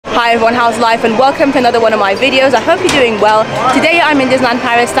Hi everyone, how's life, and welcome to another one of my videos. I hope you're doing well. Today I'm in Disneyland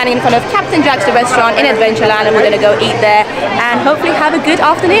Paris, standing in front of Captain Jack's the restaurant in Adventureland, and we're going to go eat there and hopefully have a good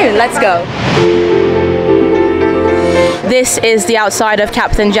afternoon. Let's go. This is the outside of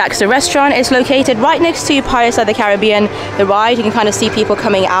Captain Jack's the restaurant. It's located right next to Pirates of the Caribbean, the ride. You can kind of see people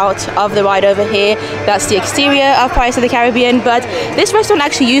coming out of the ride over here. That's the exterior of Pirates of the Caribbean, but this restaurant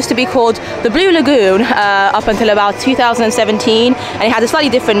actually used to be called the Blue Lagoon up until about 2017, and it had a slightly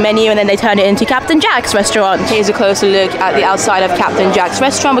different menu, and then they turned it into Captain Jack's restaurant. Here's a closer look at the outside of Captain Jack's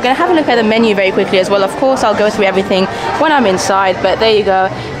restaurant. We're going to have a look at the menu very quickly as well. Of course, I'll go through everything when I'm inside, but there you go.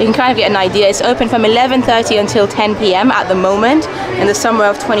 You can kind of get an idea. It's open from 11:30 until 10 p.m. at the moment in the summer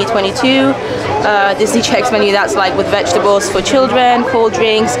of 2022. Disney Checks menu, that's like with vegetables for children, cold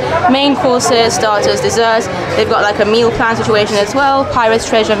drinks, main courses, starters, desserts. They've got like a meal plan situation as well. Pirates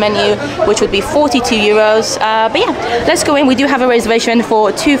Treasure menu, which would be 42 euros. But yeah, let's go in. We do have a reservation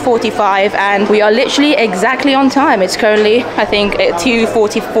for 2:45 and we are literally exactly on time. It's currently, I think,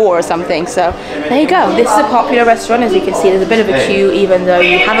 2:44 or something. So there you go. This is a popular restaurant. As you can see, there's a bit of a queue. Even though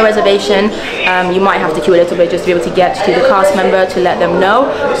you have a reservation, you might have to queue a little bit just to be able to get to the cast member to let them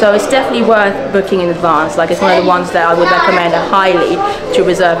know. So it's definitely worth booking in advance. Like, it's one of the ones that I would recommend highly to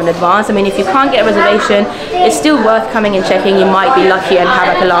reserve in advance. I mean, if you can't get a reservation, it's still worth coming and checking. You might be lucky and have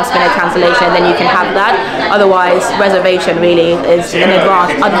like a last minute cancellation, and then you can have that. Otherwise, reservation really is in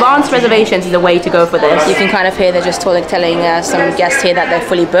advance. Advanced reservations is the way to go for this. You can kind of hear they're just telling some guests here that they're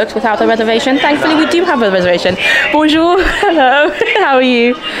fully booked without a reservation. Thankfully, we do have a reservation. Bonjour. Hello. How are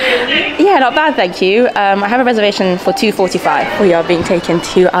you? Yeah, not bad, thank you. I have a reservation for 2:45. We are being taken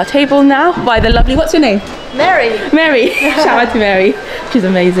to our table now by the lovely, what's your name? Mary. Mary. Shout out to Mary. She's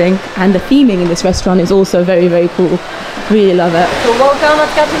amazing. And the theming in this restaurant is also very, very cool. Really love it. So welcome at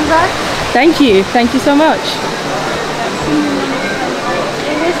Captain Jack. Thank you. Thank you so much.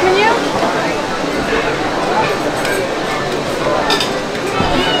 English menu.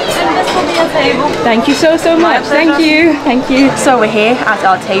 And this will be a table. Thank you so much. Thank you. Thank you. So we're here at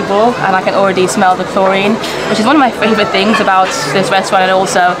our table and I can already smell the chlorine, which is one of my favorite things about this restaurant, and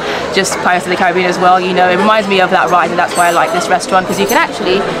also just Pirates of the Caribbean as well. You know, it reminds me of that ride, and that's why I like this restaurant, because you can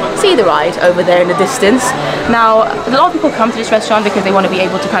actually see the ride over there in the distance. Now, a lot of people come to this restaurant because they want to be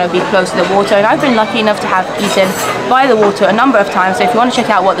able to kind of be close to the water, and I've been lucky enough to have eaten by the water a number of times. So if you want to check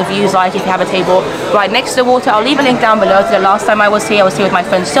out what the view is like, if you have a table right next to the water, I'll leave a link down below to the last time I was here with my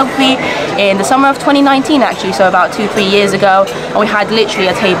friend Sophie in the summer of 2019 actually, so about 2-3 years ago, and we had literally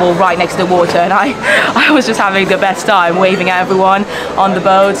a table right next to the water, and I was just having the best time waving at everyone on the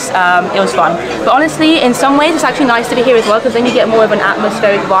boats. It was fun, but honestly, in some ways it's actually nice to be here as well, because then you get more of an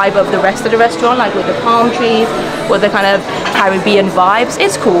atmospheric vibe of the rest of the restaurant, like with the palm trees, with the kind of Caribbean vibes.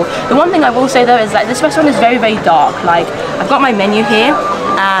 It's cool. The one thing I will say though is that this restaurant is very, very dark. Like, I've got my menu here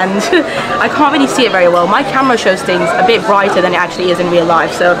and I can't really see it very well. My camera shows things a bit brighter than it actually is in real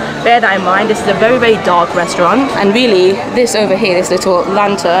life, so bear that in mind. This is a very, very dark restaurant, and really this over here, this little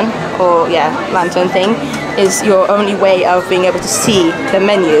lantern, or yeah, lantern thing, is your only way of being able to see the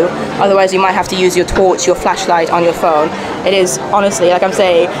menu. Otherwise you might have to use your torch, your flashlight on your phone. It is honestly, like I'm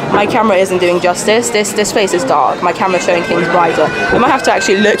saying, my camera isn't doing justice. This place is dark. My camera's showing things brighter. I might have to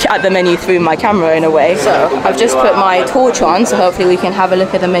actually look at the menu through my camera in a way. So I've just put my torch on, so hopefully we can have a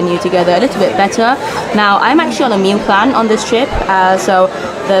look at the menu together a little bit better. Now, I'm actually on a meal plan on this trip, so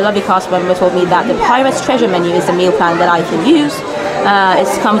the lovely cast member told me that the Pirates Treasure menu is the meal plan that I can use.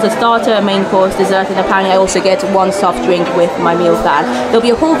 It comes with starter, main course, dessert, and apparently I also get one soft drink with my meal plan. There'll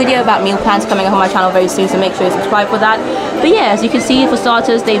be a whole video about meal plans coming up on my channel very soon, so make sure you subscribe for that. But yeah, as you can see, for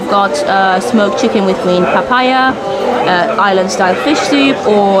starters, they've got smoked chicken with green papaya, island-style fish soup,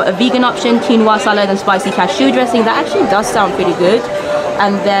 or a vegan option, quinoa salad and spicy cashew dressing. That actually does sound pretty good.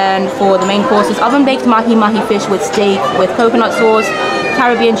 And then for the main courses, oven-baked mahi-mahi fish with steak with coconut sauce,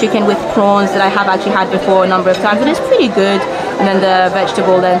 Caribbean chicken with prawns that I have actually had before a number of times, and it's pretty good. And then the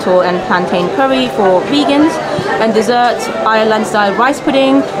vegetable, lentil and plantain curry for vegans, and dessert, Ireland style rice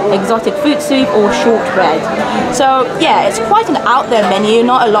pudding, exotic fruit soup, or shortbread. So yeah, it's quite an out there menu.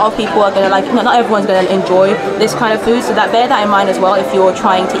 Not a lot of people are gonna not everyone's gonna enjoy this kind of food, so bear that in mind as well if you're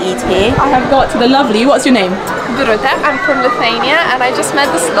trying to eat here. I have got the lovely, what's your name? Dorota. I'm from Lithuania, and I just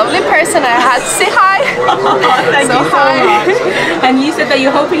met this lovely person. I had to say hi. Thank you so much. And you said that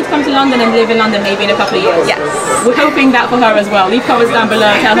you're hoping to come to London and live in London maybe in a couple of years. Yes. We're hoping that for her as well. Leave comments down below,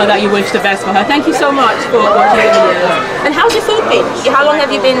 tell her that you wish the best for her. Thank you so much for watching the videos. And how's your food been? How long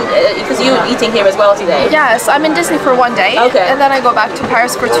have you been, because you're eating here as well today? Yes, I'm in Disney for 1 day. Okay. And then I go back to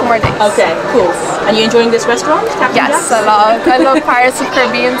Paris for 2 more days. Okay, cool. And you enjoying this restaurant, Captain Yes, Jack's? I love Pirates of the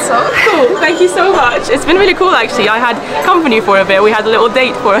Caribbean, so. Cool, thank you so much. It's been really cool actually. I had company for a bit. We had a little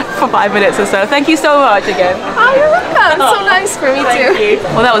date for 5 minutes or so. Thank you so much again. Oh, you're welcome. It's so nice for me too.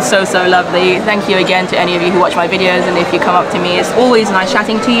 Well, that was so lovely. Thank you again to any of you who watch my videos, and if you come up to me, it's always nice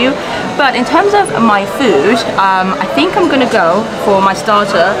chatting to you. But in terms of my food, I think I'm gonna go for my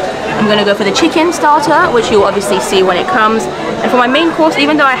starter. I'm gonna go for the chicken starter, which you'll obviously see when it comes. And for my main course,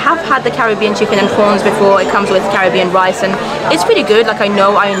 even though I have had the Caribbean chicken and prawns before, it comes with Caribbean rice, and it's pretty good. Like, I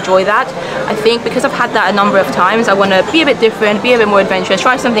know I enjoy that. I think because I've had that a number of times, I want to be a bit different, be a bit more adventurous,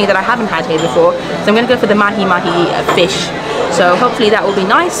 try something that I haven't had here before. So I'm going to go for the mahi-mahi fish. So hopefully that will be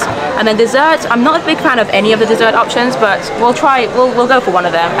nice. And then dessert, I'm not a big fan of any of the dessert options, but we'll go for one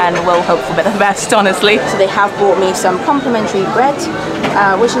of them and we'll hope for the best, honestly. So they have brought me some complimentary bread,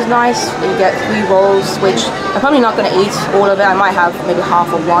 which is nice. You get 3 rolls, which I'm probably not going to eat all of it. I might have maybe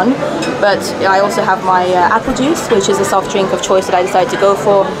half of one. But I also have my apple juice, which is a soft drink of choice that I decided to go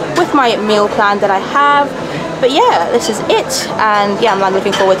for with my meal plan that I have. But yeah, this is it, and yeah, I'm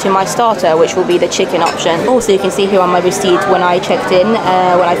looking forward to my starter, which will be the chicken option. Also, you can see here on my receipt when I checked in,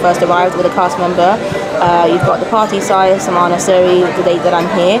 when I first arrived with a cast member, you've got the party size, Samana Suri, the date that I'm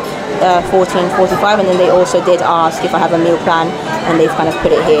here, 14:45, and then they also did ask if I have a meal plan, and they've kind of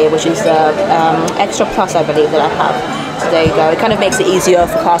put it here, which is extra plus, I believe, that I have. So there you go. It kind of makes it easier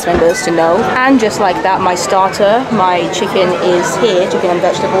for cast members to know. And just like that, my starter, my chicken is here, chicken and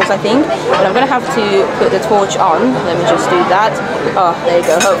vegetables, I think. But I'm going to have to put the torch on. Let me just do that. Oh, there you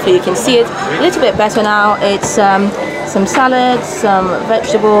go. Hopefully you can see it a little bit better now. It's some salads, some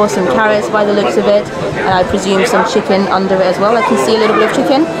vegetables, some carrots by the looks of it, and I presume some chicken under it as well. I can see a little bit of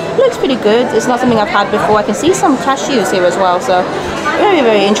chicken. It looks pretty good. It's not something I've had before. I can see some cashews here as well, so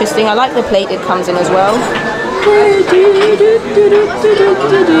very interesting. I like the plate it comes in as well.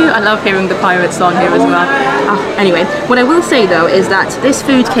 I love hearing the pirate song here as well. Anyway, what I will say though is that this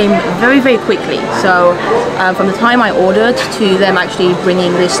food came very quickly. So from the time I ordered to them actually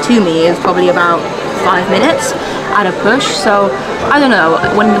bringing this to me is probably about 5 minutes at a push. So I don't know,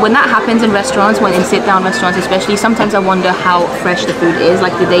 when that happens in restaurants, when in sit-down restaurants especially, sometimes I wonder how fresh the food is.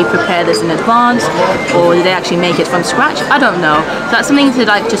 Like, did they prepare this in advance, or did they actually make it from scratch? I don't know. So that's something to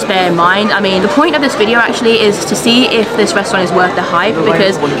like just bear in mind. I mean, the point of this video actually is to see if this restaurant is worth the hype,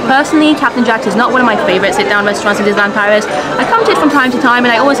 because personally, Captain Jack's is not one of my favorite sit-down restaurants in Disneyland Paris. I come to it from time to time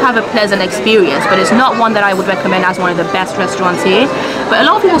and I always have a pleasant experience, but it's not one that I would recommend as one of the best restaurants here. But a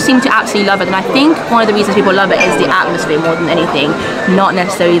lot of people seem to absolutely love it, and I think one of the reasons people love it is the atmosphere more than anything, not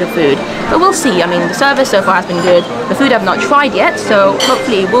necessarily the food. But we'll see. I mean, the service so far has been good. The food I've not tried yet, so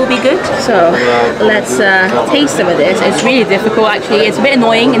hopefully it will be good. So let's taste some of this. It's really difficult actually. It's a bit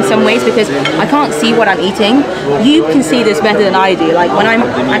annoying in some ways because I can't see what I'm eating. You can see this better than I do. Like, when I'm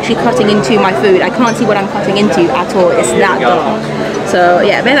actually cutting into my food, I can't see what I'm cutting into at all. It's that dark. So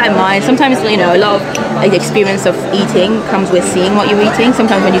yeah, bear that in mind. Sometimes, you know, a lot of the experience of eating comes with seeing what you're eating.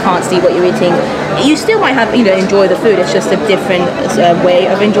 Sometimes when you can't see what you're eating, you still might have, you know, enjoy the food. It's just a different way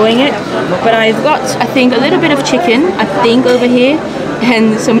of enjoying it. But I've got, I think, a little bit of chicken, I think, over here,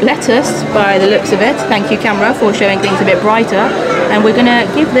 and some lettuce by the looks of it. Thank you, camera, for showing things a bit brighter. And we're gonna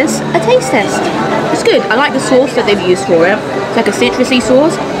give this a taste test. It's good. I like the sauce that they've used for it. It's like a citrusy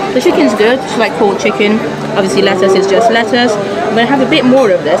sauce. The chicken's good. It's like cold chicken. Obviously lettuce is just lettuce. I'm gonna have a bit more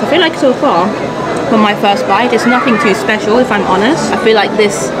of this. I feel like so far, from my first bite, it's nothing too special, if I'm honest. I feel like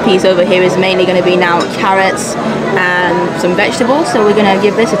this piece over here is mainly gonna be now carrots and some vegetables. So we're gonna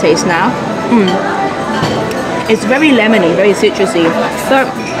give this a taste now. It's very lemony, very citrusy.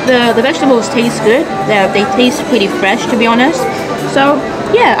 But the vegetables taste good. They taste pretty fresh, to be honest. So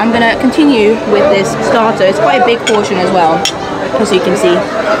yeah, I'm gonna continue with this starter. It's quite a big portion as well, as you can see,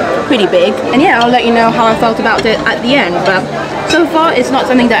 pretty big. And yeah, I'll let you know how I felt about it at the end. But so far, it's not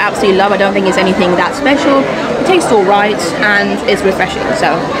something that I absolutely love. I don't think it's anything that special. It tastes all right and it's refreshing, so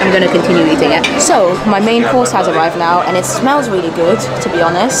I'm going to continue eating it. So my main course has arrived now, and it smells really good, to be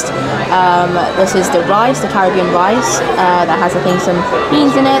honest. This is the rice, the Caribbean rice, that has, I think, some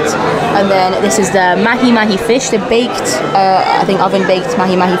beans in it. And then this is the mahi-mahi fish, the baked, I think oven-baked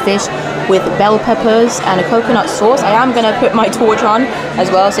mahi-mahi fish with bell peppers and a coconut sauce. I am going to put my torch on as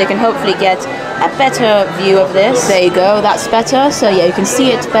well, so you can hopefully get a better view of this. There you go, that's better. So yeah, you can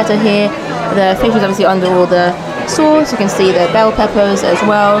see it better here. The fish is obviously under all the sauce. You can see the bell peppers as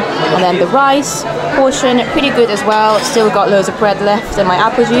well, and then the rice portion, pretty good as well. Still got loads of bread left and my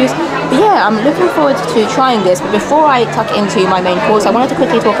apple juice. But yeah, I'm looking forward to trying this. But before I tuck into my main course, I wanted to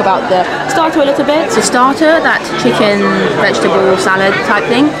quickly talk about the starter a little bit. The starter, that chicken vegetable salad type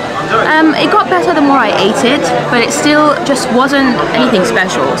thing, it got better the more I ate it, but it still just wasn't anything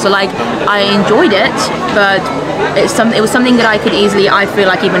special. So like, I enjoyed it, but it was something that I could easily, I feel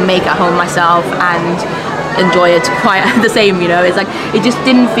like, even make at home myself and enjoy it quite the same, you know. It's like, it just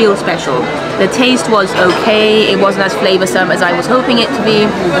didn't feel special. The taste was okay, it wasn't as flavoursome as I was hoping it to be,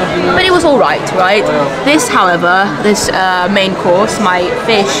 but it was alright, right? This, however, this main course, my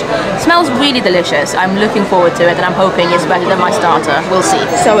fish, smells really delicious. I'm looking forward to it, and I'm hoping it's better than my starter. We'll see.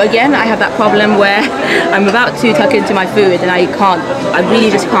 So again, I have that problem where I'm about to tuck into my food and I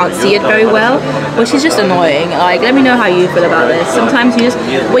really just can't see it very well, which is just annoying. Like, let me know how you feel about this. Sometimes you just,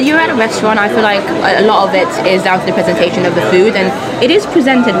 when you're at a restaurant, I feel like a lot of it is down to the presentation of the food, and it is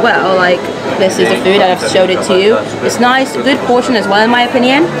presented well. Like, this is the food, I've showed it to you. It's nice, good portion as well in my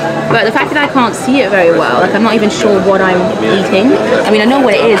opinion, but the fact that I can't see it very well, like I'm not even sure what I'm eating. I mean, I know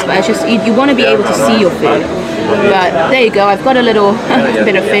what it is, but it's just, you want to be able to see your food. But there you go, I've got a little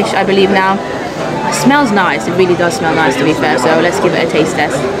bit of fish, I believe now. It smells nice, it really does smell nice to be fair, so let's give it a taste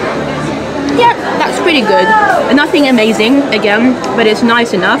test. Yeah, that's pretty good. Nothing amazing, again, but it's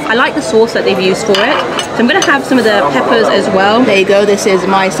nice enough. I like the sauce that they've used for it. So I'm going to have some of the peppers as well. There you go, this is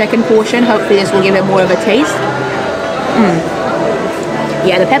my second portion. Hopefully this will give it more of a taste.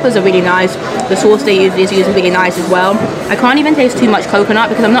 Yeah, the peppers are really nice. The sauce they use is really nice as well. I can't even taste too much coconut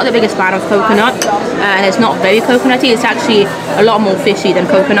because I'm not the biggest fan of coconut, and it's not very coconutty. It's actually a lot more fishy than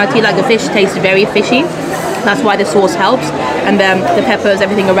coconutty. Like, the fish tastes very fishy. That's why the sauce helps, and then the peppers,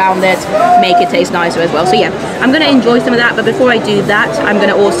 everything around it, make it taste nicer as well. So yeah, I'm going to enjoy some of that, but before I do that, I'm going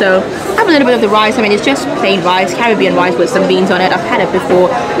to also have a little bit of the rice. I mean, it's just plain rice, Caribbean rice with some beans on it. I've had it before,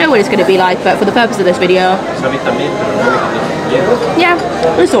 know what it's going to be like, but for the purpose of this video, yeah,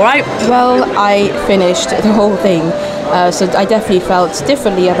 it's alright. Well, I finished the whole thing, so I definitely felt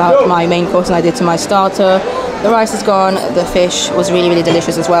differently about my main course than I did to my starter. The rice is gone, the fish was really, really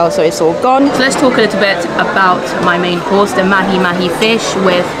delicious as well, so it's all gone. So let's talk a little bit about my main course, the mahi fish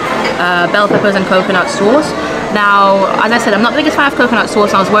with bell peppers and coconut sauce. Now, as I said, I'm not the biggest fan of coconut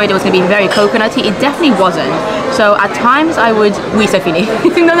sauce. I was worried it was going to be very coconutty. It definitely wasn't. So at times I would... Oui, c'est fini.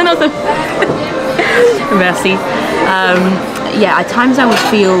 No. Merci. Yeah, at times I would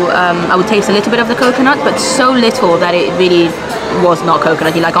feel, I would taste a little bit of the coconut, but so little that it really was not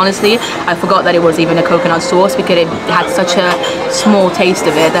coconutty. Like, honestly, I forgot that it was even a coconut sauce because it had such a small taste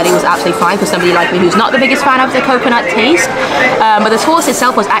of it that it was absolutely fine for somebody like me who's not the biggest fan of the coconut taste. But the sauce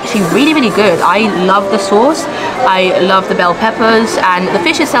itself was actually really, really good. I love the sauce. I love the bell peppers, and the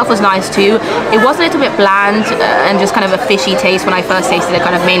fish itself was nice too. It was a little bit bland and just kind of a fishy taste when I first tasted it,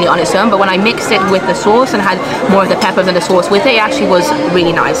 kind of mainly on its own, but when I mixed it with the sauce and had more of the peppers and the sauce with it, it actually was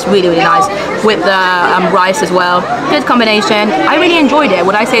really nice, really, really nice, with the rice as well. Good combination. I really enjoyed it.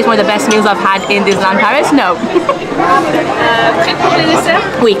 Would I say it's one of the best meals I've had in Disneyland Paris? No.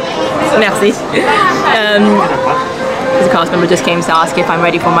 Oui, merci. The cast member just came to ask if I'm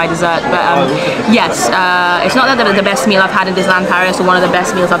ready for my dessert, but yes, it's not that the best meal I've had in Disneyland Paris or one of the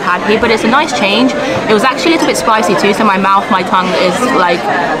best meals I've had here, but it's a nice change. It was actually a little bit spicy too, so my tongue is like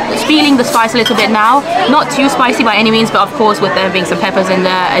feeling the spice a little bit now. Not too spicy by any means, but of course with there being some peppers in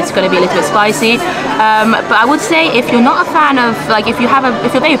there, it's going to be a little bit spicy. But I would say if you're not a fan of, like, if you're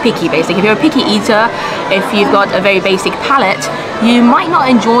very picky, basically, if you're a picky eater, if you've got a very basic palate, you might not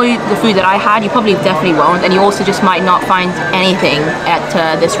enjoy the food that I had. You probably definitely won't, and you also just might not find anything at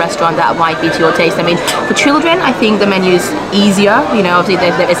this restaurant that might be to your taste. I mean, for children, I think the menu is easier. You know,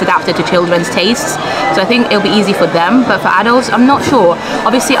 obviously it's adapted to children's tastes, so I think it'll be easy for them. But for adults, I'm not sure.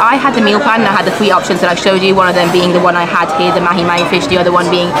 Obviously, I had the meal plan and I had the 3 options that I showed you. One of them being the one I had here, the mahi fish. The other one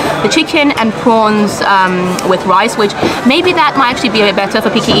being the chicken and prawns with rice, which maybe that might actually be a bit better for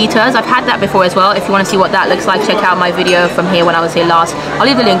picky eaters. I've had that before as well. If you want to see what that looks like, check out my video from here when I was here last. I'll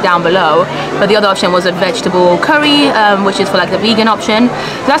leave the link down below. But the other option was a vegetable curry, which is for like the vegan option.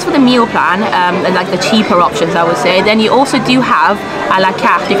 So that's for the meal plan, and like the cheaper options, I would say. Then you also do have a la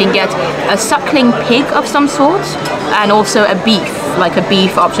carte. You can get a suckling pig of some sort, and also a beef, like a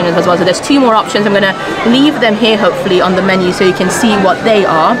beef option as well. So there's 2 more options. I'm gonna leave them here hopefully on the menu so you can see what they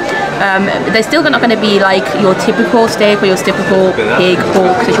are. They're still not going to be like your typical steak or your typical pig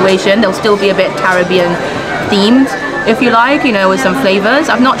pork situation. They'll still be a bit Caribbean themed, if you like, you know, with some flavors.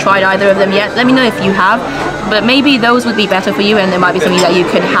 I've not tried either of them yet. Let me know if you have. but maybe those would be better for you, and there might be something that you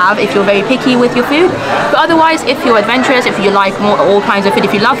could have if you're very picky with your food. But otherwise, if you're adventurous, if you like all kinds of food,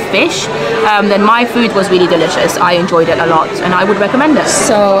 if you love fish, then my food was really delicious. I enjoyed it a lot, and I would recommend it.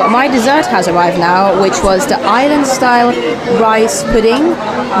 So my dessert has arrived now, which was the island-style rice pudding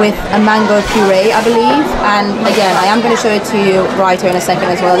with a mango puree, I believe. And again, I am going to show it to you right here in a second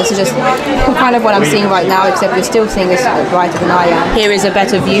as well. This is just kind of what I'm seeing right now, except you're still seeing this brighter than I am. Here is a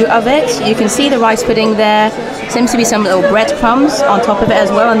better view of it. You can see the rice pudding there. Seems to be some little breadcrumbs on top of it as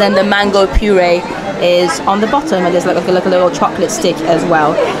well, and then the mango puree is on the bottom, and there's like a little chocolate stick as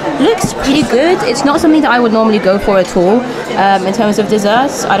well. Looks pretty good. It's not something that I would normally go for at all in terms of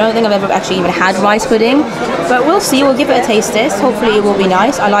desserts. I don't think I've ever actually even had rice pudding, but we'll see. We'll give it a taste test. Hopefully it will be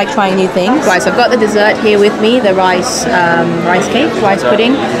nice. I like trying new things. Right, so I've got the dessert here with me, the rice cake, rice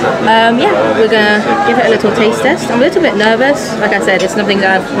pudding. Yeah, we're gonna give it a little taste test. I'm a little bit nervous. Like I said, it's something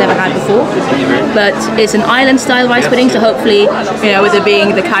that I've never had before, but it's an island style rice pudding, so hopefully, you know, with it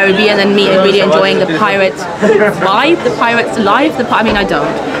being the Caribbean and me really enjoying the pirate vibe, the pirate's life. I mean, I don't.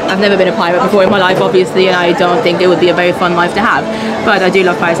 I've never been a pirate before in my life, obviously, and I don't think it would be a very fun life to have. But I do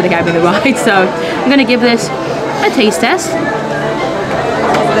love Pirates of the Caribbean, the ride, so I'm going to give this a taste test.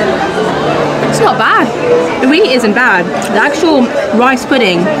 It's not bad. It really isn't bad. The actual rice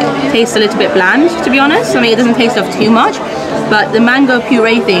pudding tastes a little bit bland, to be honest. I mean, it doesn't taste of too much, but the mango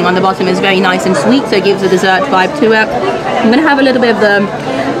puree thing on the bottom is very nice and sweet, so it gives a dessert vibe to it. I'm going to have a little bit of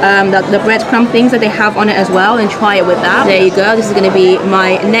the breadcrumb things that they have on it as well, and try it with that. There you go. This is going to be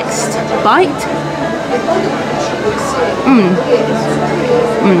my next bite.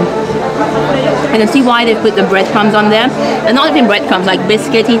 I can see why they put the breadcrumbs on there. They're not even breadcrumbs, like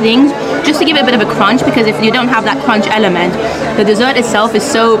biscuity things, just to give it a bit of a crunch, because if you don't have that crunch element, the dessert itself is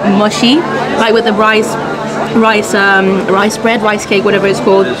so mushy, like with the rice bread, rice cake, whatever it's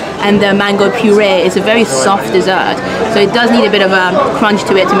called, and the mango puree is a very soft dessert, so it does need a bit of a crunch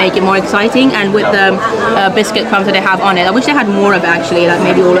to it to make it more exciting. And with the biscuit crumbs that they have on it, I wish they had more of it actually, like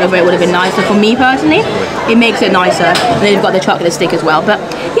maybe all over it would have been nicer. For me personally, it makes it nicer. And then you've got the chocolate stick as well. But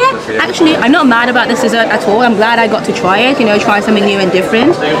yeah, actually I'm not mad about this dessert at all. I'm glad I got to try it, you know, try something new and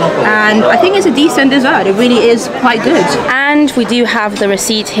different, and I think it's a decent dessert. It really is quite good. And we do have the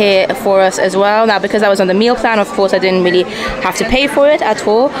receipt here for us as well. Now, because I was on the meal plan, of course I didn't really have to pay for it at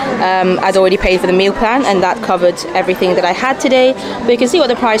all. I'd already paid for the meal plan, and that covered everything that I had today. But you can see what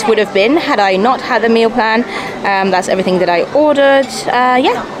the price would have been had I not had the meal plan. That's everything that I ordered.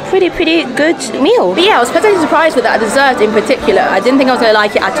 Yeah, pretty good meal. But yeah, I was pleasantly surprised with that dessert in particular. I didn't think I was going to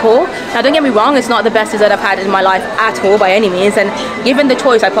like it at all. Now, don't get me wrong, it's not the best dessert I've had in my life at all by any means, and given the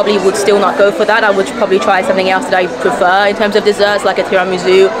choice I probably would still not go for that. I would probably try something else that I prefer in terms of desserts, like a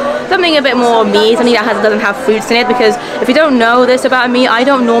tiramisu, something a bit more me, something that doesn't have fruits in it, because if you don't know this about me, I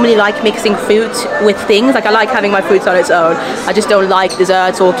don't normally like mixing fruit with things. Like, I like having my fruits on its own. I just don't like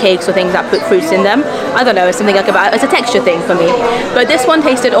desserts or cakes or things that put fruits in them. I don't know, it's something like it's a texture thing for me. But this one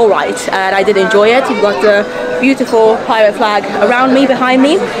tasted alright, and I did enjoy it. You've got the beautiful pirate flag around me, behind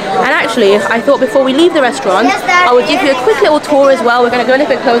me, and actually I thought before we leave the restaurant I would give you a quick little tour as well. We're going to go a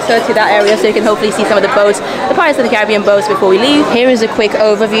little bit closer to that area so you can hopefully see some of the boats, the Pirates of the Caribbean boats, before we leave. Here is a quick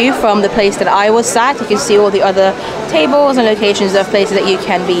overview from the place that I was sat. You can see all the other tables and locations of places that you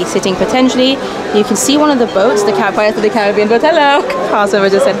can be sitting potentially. You can see one of the boats, the Pirates of the Caribbean boat. Hello! Passover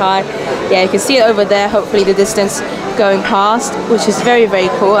just said hi. Yeah, you can see it over there, hopefully the distance going past, which is very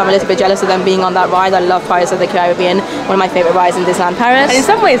cool. I'm a little bit jealous of them being on that ride. I love Pirates of the Caribbean, one of my favourite rides in Disneyland Paris. And in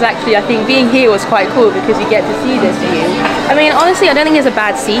some ways actually I think being here was quite cool, because you get to see this view. I mean, honestly, I don't think there's a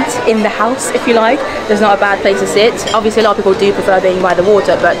bad seat in the house, if you like. There's not a bad place to sit. Obviously a lot of people do prefer being by the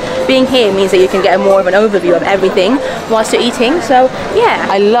water, but being here means that you can get more of an overview of everything whilst you're eating. So yeah,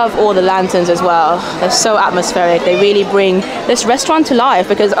 I love all the lanterns as well. They're so atmospheric. They really bring this restaurant to life,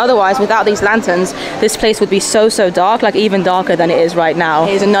 because otherwise without these lanterns this place would be so dark, like even darker than it is right now.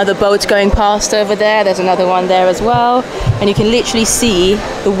 Here's another boat going past over there. There's another one there as well, and you can literally see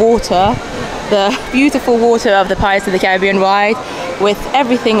the water, the beautiful water of the Pirates of the Caribbean ride, with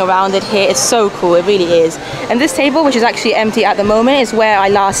everything around it here. It's so cool, it really is. And this table, which is actually empty at the moment, is where I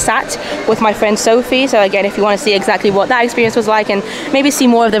last sat with my friend Sophie. So again, if you want to see exactly what that experience was like and maybe see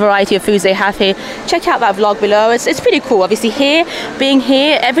more of the variety of foods they have here, check out that vlog below. It's pretty cool. Obviously here, being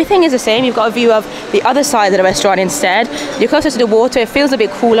here, everything is the same. You've got a view of the other side of the restaurant instead. You're closer to the water, it feels a bit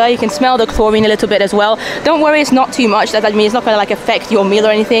cooler. You can smell the chlorine a little bit as well. Don't worry, it's not too much. That means it's not going to like affect your meal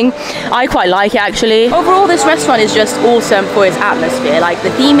or anything. I quite like it actually. Overall, this restaurant is just awesome for its atmosphere. Like, the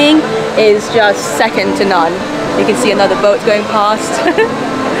theming is just second to none. You can see another boat going past.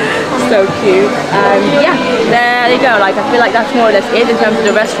 So cute. And yeah, there you go. Like I feel like that's more or less it in terms of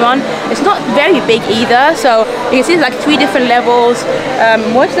the restaurant. It's not very big either, so you can see there's like 3 different levels.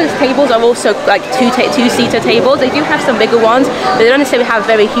 Most of those tables are also like two-seater tables. They do have some bigger ones, but they don't necessarily have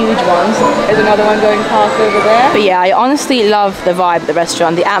very huge ones. There's another one going past over there. But yeah, I honestly love the vibe of the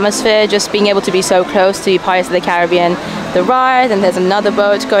restaurant, the atmosphere, just being able to be so close to Pirates of the Caribbean, the ride, and there's another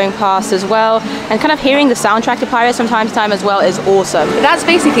boat going past as well, and kind of hearing the soundtrack to Pirates from time to time as well is awesome. But that's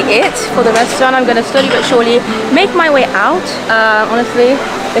basically it for the restaurant. I'm going to slowly but surely make my way out. Honestly,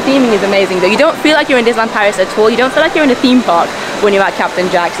 the theming is amazing though. You don't feel like you're in Disneyland Paris at all. You don't feel like you're in a theme park when you're at Captain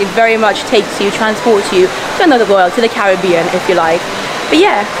Jack's. It very much takes you, transports you to another world, to the Caribbean if you like. But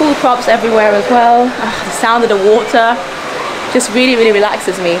yeah, cool props everywhere as well. The sound of the water just really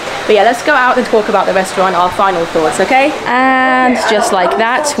relaxes me. But yeah, let's go out and talk about the restaurant, our final thoughts, okay? And just like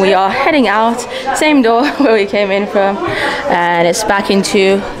that, we are heading out, same door where we came in from, and it's back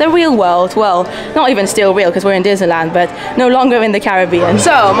into the real world. Well, not even still real because we're in Disneyland, but no longer in the Caribbean.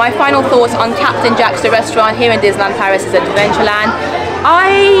 So my final thoughts on Captain Jack's, the restaurant here in Disneyland Paris is Adventureland.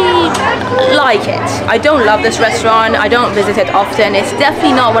 I like it. I don't love this restaurant. I don't visit it often. It's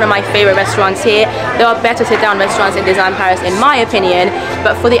definitely not one of my favorite restaurants here. There are better sit-down restaurants in Disneyland Paris in my opinion,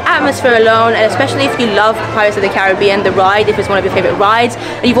 but for the atmosphere alone, and especially if you love Pirates of the Caribbean, the ride, if it's one of your favorite rides,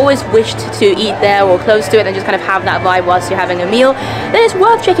 and you've always wished to eat there or close to it and just kind of have that vibe whilst you're having a meal, then it's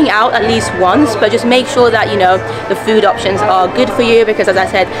worth checking out at least once. But just make sure that, you know, the food options are good for you, because as I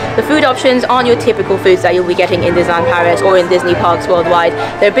said, the food options aren't your typical foods that you'll be getting in Disneyland Paris or in Disney parks worldwide.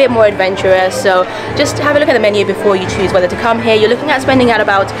 They're a bit more adventurous, so just have a look at the menu before you choose whether to come here. You're looking at spending at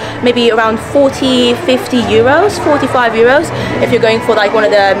about maybe around 40-50 euros, 45 euros if you're going for like one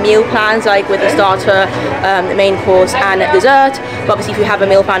of the meal plans, like with the starter, the main course and dessert. But obviously if you have a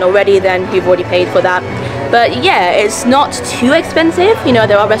meal plan already, then you've already paid for that. But yeah, it's not too expensive. You know,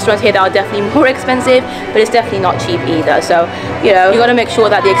 there are restaurants here that are definitely more expensive, but it's definitely not cheap either. So, you know, you got to make sure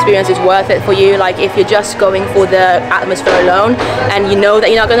that the experience is worth it for you. Like if you're just going for the atmosphere alone and you know that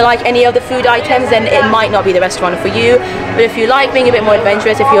you're not going to like any of the food items, then it might not be the restaurant for you. But if you like being a bit more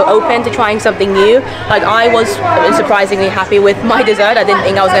adventurous, if you're open to trying something new, like I was surprisingly happy with my dessert. I didn't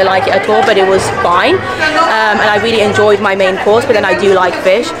think I was going to like it at all, but it was fine. And I really enjoyed my main course, but then I do like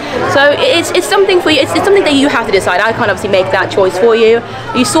fish. So it's something for you. It's something that you have to decide. I can't obviously make that choice for you.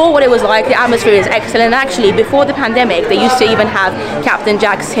 You saw what it was like. The atmosphere is excellent. Actually, before the pandemic, they used to even have Captain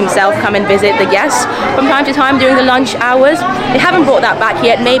Jack's himself come and visit the guests from time to time during the lunch hours. They haven't brought that back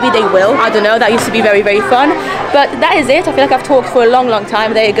yet. Maybe they will. I don't know. That used to be very fun. But that is it. I feel like I've talked for a long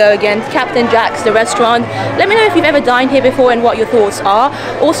time. There you go again. Captain Jack's, the restaurant. Let me know if you've ever dined here before and what your thoughts are.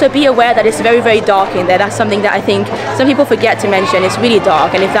 Also, be aware that it's very dark in there. That's something that I think some people forget to mention. It's really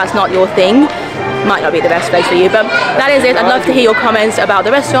dark, and if that's not your thing, might not be the best place for you. But that is it. I'd love to hear your comments about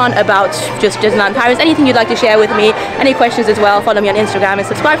the restaurant, about just Disneyland Paris, anything you'd like to share with me, any questions as well. Follow me on Instagram and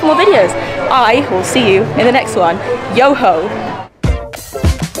subscribe for more videos. I will see you in the next one. Yo ho!